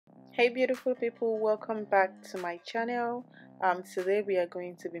Hey beautiful people, welcome back to my channel. Today we are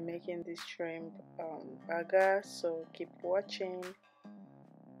going to be making this shrimp burger, so keep watching.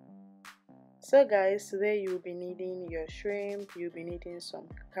 So guys, today you'll be needing your shrimp, you'll be needing some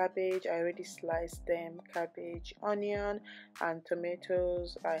cabbage. I already sliced them, cabbage, onion and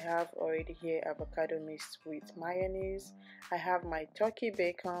tomatoes. I have already here avocado mixed with mayonnaise. I have my turkey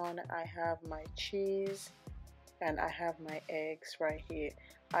bacon, I have my cheese, and I have my eggs right here.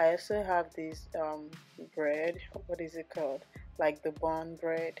 I also have this bread, what is it called, like the bun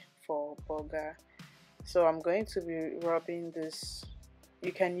bread for burger. So I'm going to be rubbing this.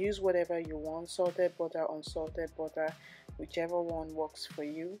 You can use whatever you want, salted butter, unsalted butter, whichever one works for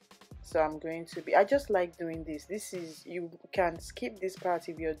you. So I'm going to be, I just like doing this. This is, you can skip this part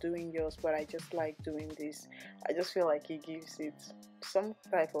if you're doing yours, but I just like doing this. I just feel like it gives it some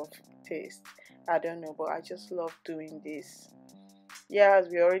type of taste. I don't know, but I just love doing this. Yeah, as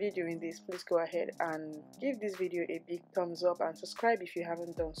we're already doing this, please go ahead and give this video a big thumbs up and subscribe if you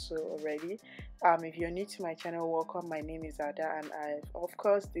haven't done so already. If you're new to my channel, welcome. My name is Ada, and of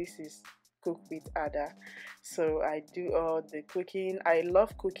course this is Cook with Ada. So I do all the cooking. I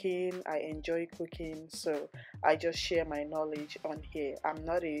love cooking, I enjoy cooking, so I just share my knowledge on here. I'm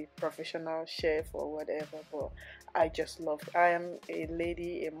not a professional chef or whatever, but I just love, I am a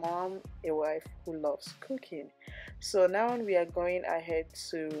lady, a mom, a wife who loves cooking. So now we are going ahead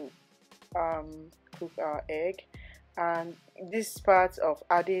to cook our egg, and this part of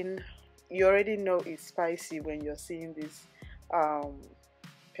adding, you already know it's spicy when you're seeing this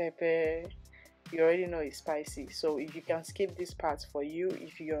pepper. You already know it's spicy, so if you can skip this part for you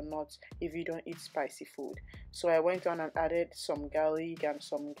if you don't eat spicy food. So I went on and added some garlic and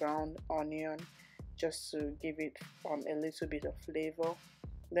some ground onion just to give it a little bit of flavor.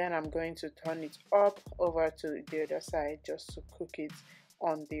 Then I'm going to turn it up over to the other side just to cook it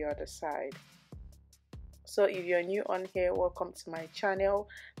on the other side. So if you're new on here, welcome to my channel.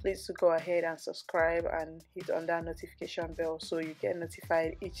 Please to go ahead and subscribe and hit on that notification bell so you get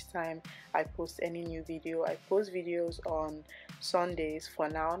notified each time I post any new video. I post videos on Sundays for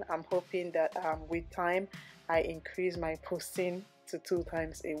now. I'm hoping that with time I increase my posting to 2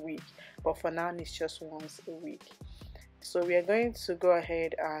 times a week, but for now it's just once a week. So we are going to go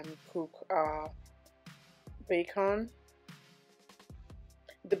ahead and cook our bacon.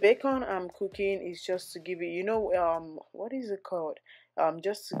 The bacon I'm cooking is just to give it, you know, what is it called?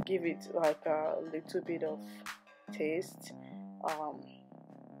 Just to give it like a little bit of taste.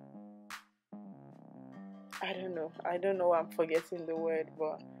 I don't know, I'm forgetting the word,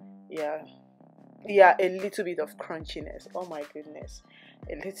 but yeah, a little bit of crunchiness. Oh my goodness,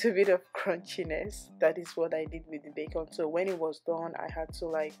 a little bit of crunchiness. That is what I did with the bacon. So when it was done, I had to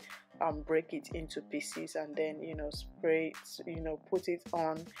like break it into pieces and then spray it, put it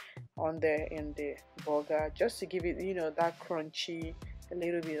on there in the burger just to give it that crunchy, a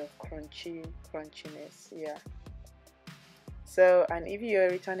little bit of crunchiness. Yeah. So, and if you're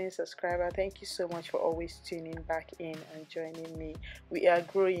a returning subscriber, thank you so much for always tuning back in and joining me. We are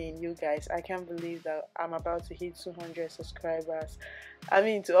growing, you guys. I can't believe that I'm about to hit 200 subscribers. I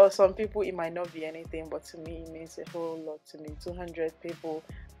mean, to some people it might not be anything, but to me it means a whole lot to me. 200 people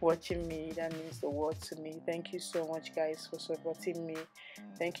watching me, that means the world to me. Thank you so much, guys, for supporting me.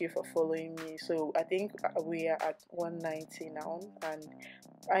 Thank you for following me. So I think we are at 190 now, and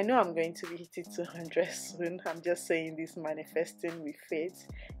I know I'm going to be hitting 200 soon. I'm just saying this, manifesting with faith.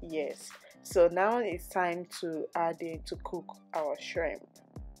 Yes. So now it's time to add in to cook our shrimp.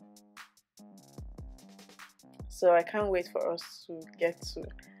 So I can't wait for us to get to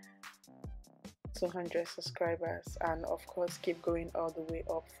 200 subscribers, and of course keep going all the way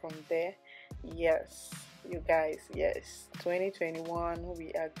up from there. Yes, you guys, yes, 2021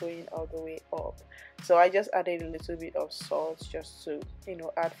 we are going all the way up. So I just added a little bit of salt just to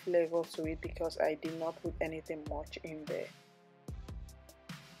add flavor to it, because I did not put anything much in there.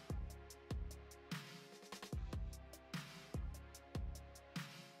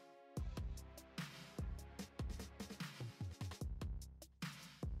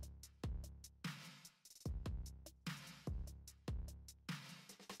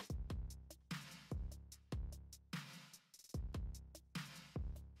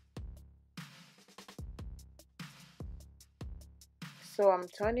 So I'm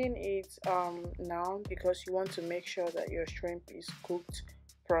turning it now, because you want to make sure that your shrimp is cooked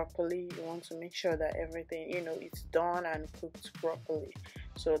properly. You want to make sure that everything it's done and cooked properly.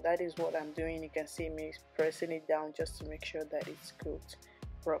 So that is what I'm doing. You can see me pressing it down just to make sure that it's cooked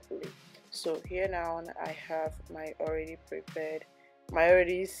properly. So here now I have my already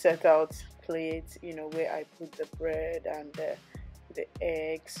set out plate, where I put the bread and the the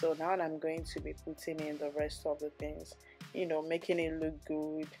egg. So now I'm going to be putting in the rest of the things, you know, making it look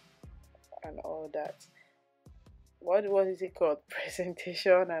good and all that. What is it called?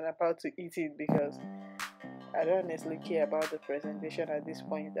 Presentation. And about to eat it because I don't honestly care about the presentation at this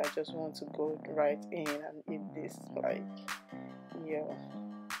point. I just want to go right in and eat this, like, yeah.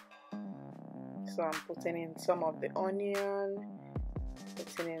 So I'm putting in some of the onion,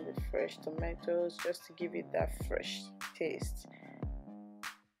 putting in the fresh tomatoes just to give it that fresh taste.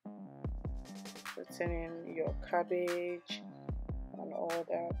 Putting in your cabbage and all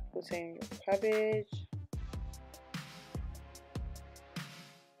that. Putting in your cabbage.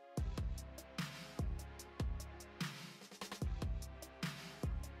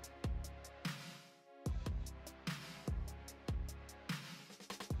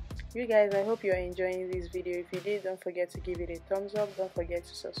 You guys, I hope you're enjoying this video. If you did, don't forget to give it a thumbs up. Don't forget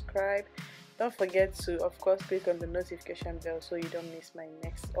to subscribe. Don't forget to, of course, click on the notification bell so you don't miss my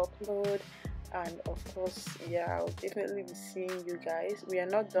next upload. And of course, yeah, I'll definitely be seeing you guys. We are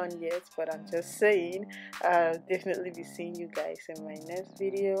not done yet, but I'm just saying I'll definitely be seeing you guys in my next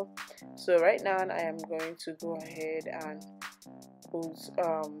video. So right now I am going to go ahead and put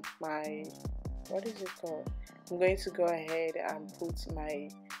my, what is it called? I'm going to go ahead and put my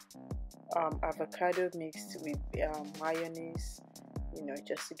avocado mixed with mayonnaise, you know,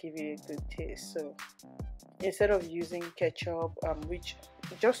 just to give it a good taste. So instead of using ketchup, which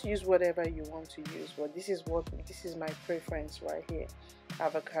just use whatever you want to use, but this is my preference right here.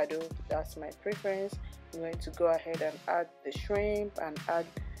 Avocado, that's my preference. I'm going to go ahead and add the shrimp and add,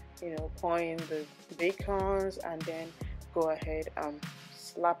 you know, pour in the bacons, and then go ahead and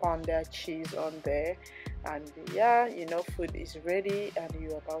slap on that cheese on there. And yeah, you know, food is ready and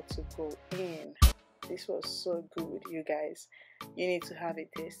you're about to go in. This was so good, you guys. You need to have a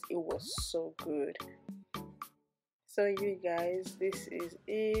taste. It was so good. So you guys, this is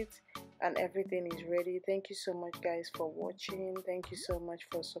it and everything is ready. Thank you so much guys for watching. Thank you so much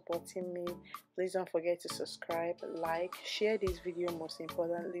for supporting me. Please don't forget to subscribe, like, share this video, most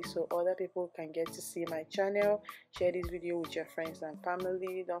importantly, so other people can get to see my channel. Share this video with your friends and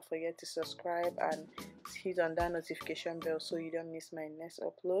family. Don't forget to subscribe and hit on that notification bell so you don't miss my next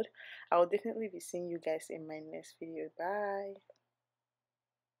upload. I will definitely be seeing you guys in my next video. Bye.